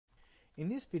In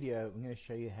this video, I'm going to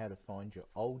show you how to find your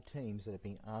old teams that have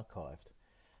been archived.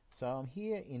 So I'm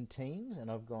here in Teams and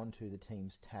I've gone to the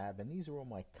Teams tab, and these are all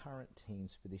my current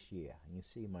teams for this year. And you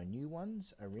see my new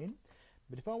ones are in,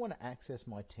 but if I want to access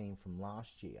my team from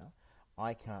last year,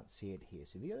 I can't see it here.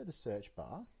 So if you go to the search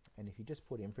bar and if you just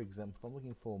put in, for example, if I'm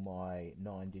looking for my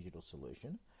 9 digital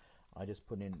solution, I just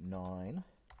put in 9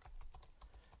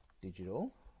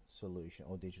 digital solution,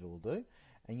 or digital will do,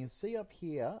 and you can see up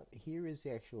here, here is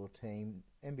the actual team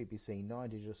MBBC 9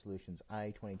 digital solutions A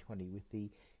 2020 with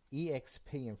the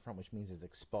EXP in front, which means it's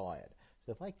expired.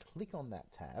 So if I click on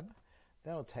that tab,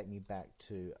 that'll take me back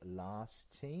to last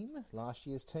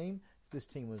year's team. So this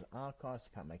team was archived, so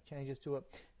I can't make changes to it,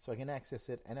 so I can access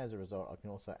it, and as a result I can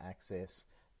also access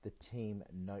the team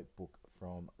notebook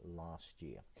from last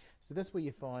year. So that's where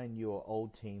you find your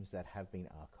old teams that have been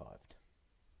archived.